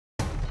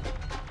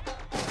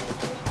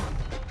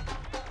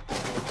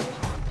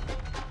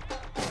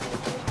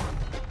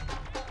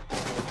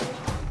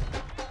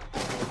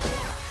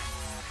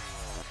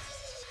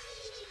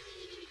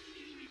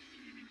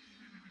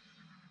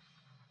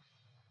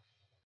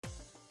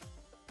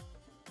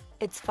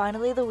It's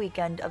finally the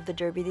weekend of the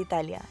Derby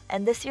d'Italia,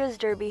 and this year's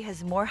derby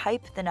has more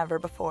hype than ever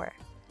before.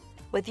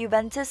 With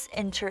Juventus,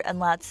 Inter, and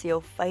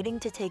Lazio fighting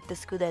to take the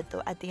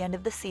scudetto at the end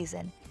of the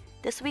season,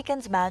 this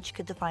weekend's match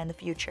could define the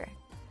future.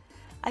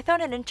 I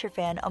found an Inter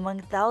fan among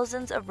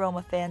thousands of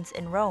Roma fans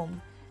in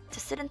Rome to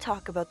sit and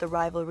talk about the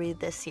rivalry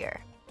this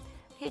year.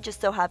 He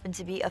just so happened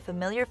to be a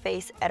familiar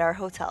face at our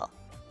hotel,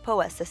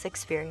 Poesis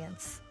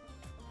Experience.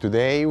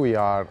 Today we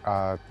are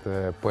at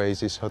the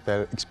Poesis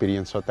Hotel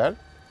Experience Hotel.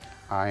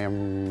 I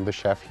am the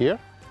chef here.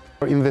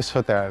 In this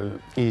hotel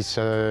is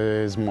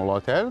a small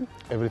hotel.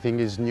 Everything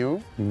is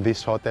new. In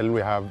this hotel we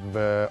have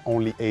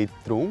only 8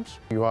 rooms.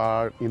 You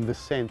are in the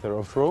center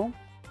of Rome.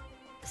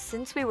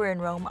 Since we were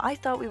in Rome, I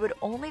thought we would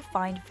only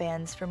find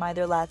fans from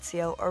either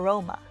Lazio or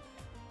Roma.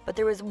 But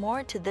there was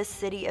more to this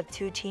city of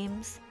 2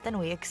 teams than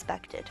we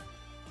expected.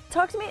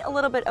 Talk to me a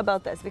little bit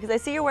about this, because I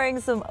see you're wearing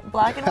some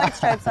black and white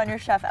stripes on your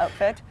chef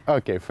outfit.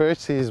 Okay,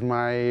 first is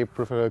my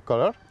preferred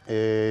color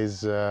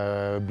is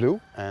blue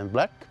and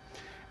black.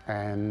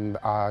 And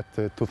at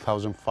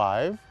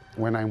 2005,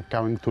 when I'm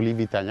coming to live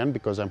Italian,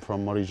 because I'm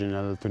from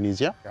original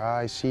Tunisia,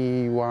 I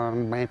see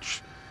one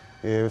match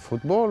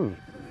football,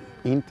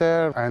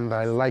 Inter, and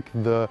I like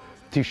the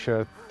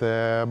t-shirt,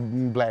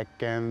 black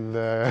and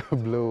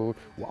blue.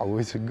 Wow,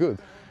 it's good.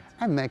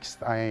 And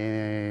next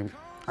I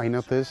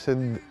noticed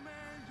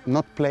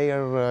not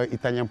player,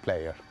 Italian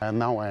player. And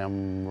now I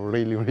am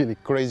really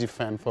crazy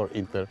fan for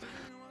Inter.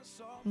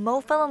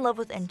 Mo fell in love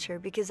with Inter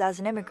because as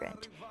an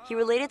immigrant, he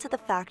related to the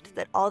fact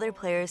that all their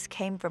players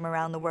came from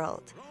around the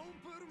world.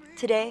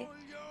 Today,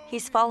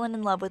 he's fallen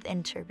in love with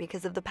Inter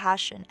because of the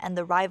passion and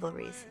the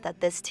rivalries that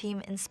this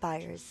team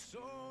inspires.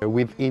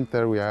 With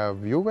Inter we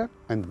have Juve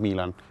and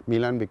Milan.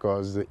 Milan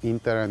because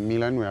Inter and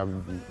Milan we have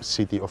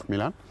city of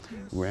Milan.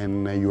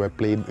 When you have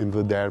played in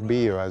the derby,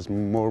 you have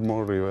more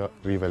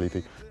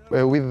rivalry.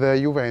 With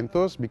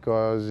Juventus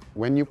because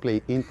when you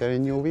play Inter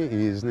and Juve,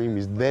 his name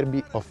is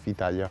Derby of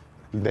Italia,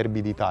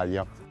 Derby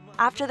d'Italia.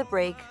 After the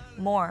break,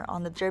 more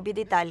on the Derby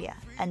d'Italia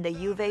and the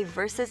Juve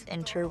versus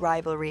Inter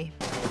rivalry.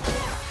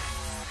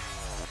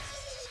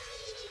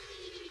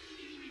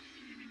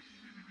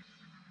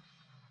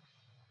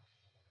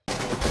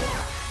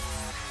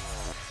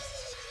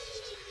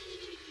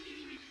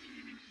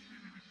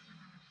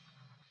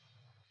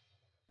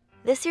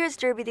 This year's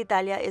Derby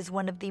d'Italia is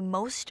one of the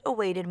most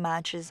awaited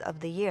matches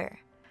of the year.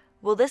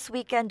 Will this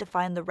weekend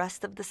define the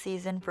rest of the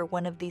season for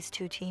one of these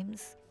 2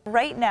 teams?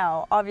 Right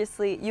now,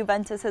 obviously,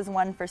 Juventus has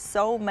won for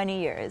so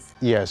many years.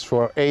 Yes,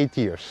 for 8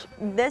 years.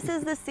 This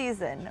is the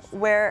season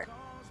where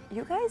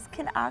you guys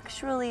can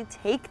actually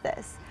take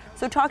this.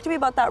 So talk to me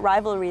about that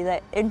rivalry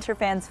that Inter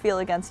fans feel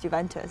against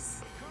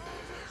Juventus.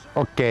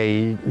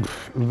 Okay,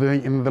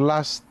 in the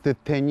last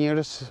 10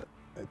 years,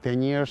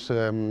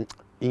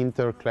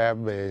 Inter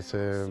club is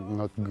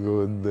not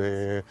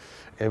good.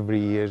 Every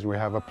year we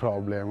have a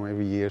problem.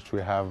 Every year we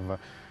have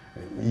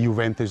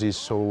Juventus is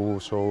so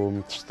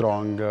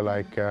strong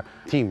like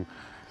team.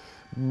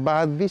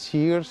 But this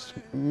year's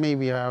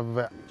maybe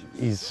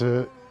is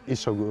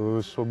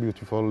so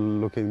beautiful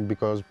looking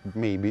because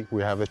maybe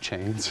we have a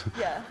chance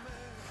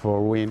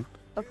for win.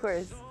 Of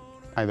course.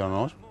 I don't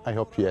know. I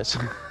hope yes.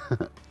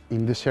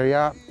 In the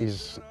Serie,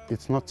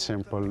 it's not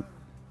simple.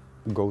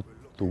 Go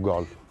to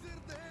goal.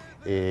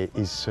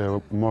 Is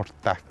more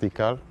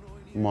tactical,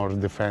 more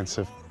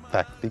defensive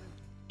tactic.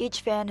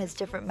 Each fan has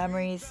different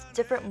memories,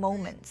 different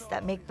moments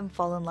that make them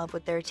fall in love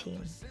with their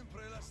team.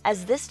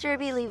 As this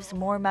derby leaves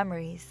more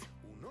memories,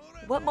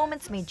 what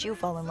moments made you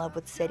fall in love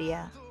with Serie?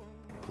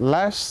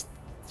 Last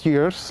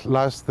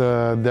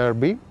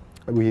derby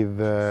with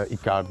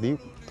Icardi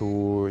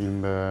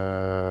in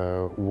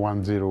the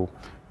 1-0,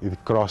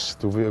 it crossed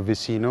to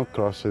Vecino,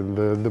 crossing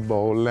the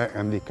ball,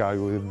 and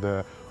Icardi with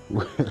the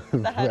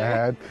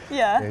head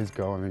is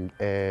going.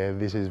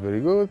 This is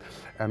very good.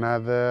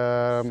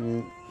 Another,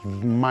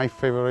 my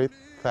favorite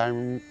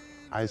time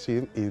I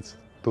see is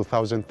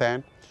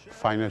 2010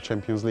 final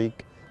Champions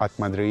League at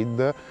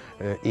Madrid,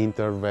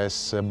 Inter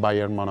vs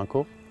Bayern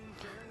Monaco,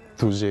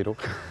 2-0.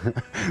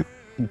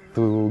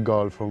 2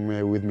 goals from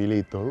with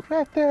Milito.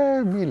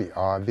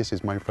 Oh, this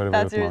is my favorite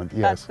moment.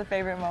 Yes. That's the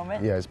favorite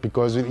moment? Yes,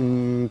 because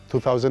in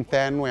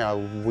 2010 we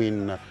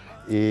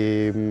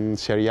win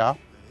Serie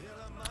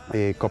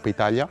A, Coppa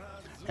Italia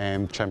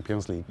and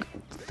Champions League,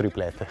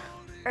 triplete.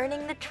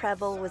 Earning the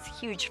treble was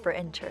huge for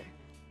Inter,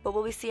 but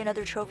will we see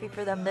another trophy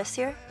for them this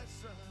year?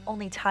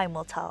 Only time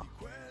will tell.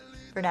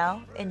 For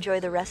now, enjoy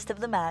the rest of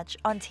the match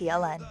on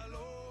TLN.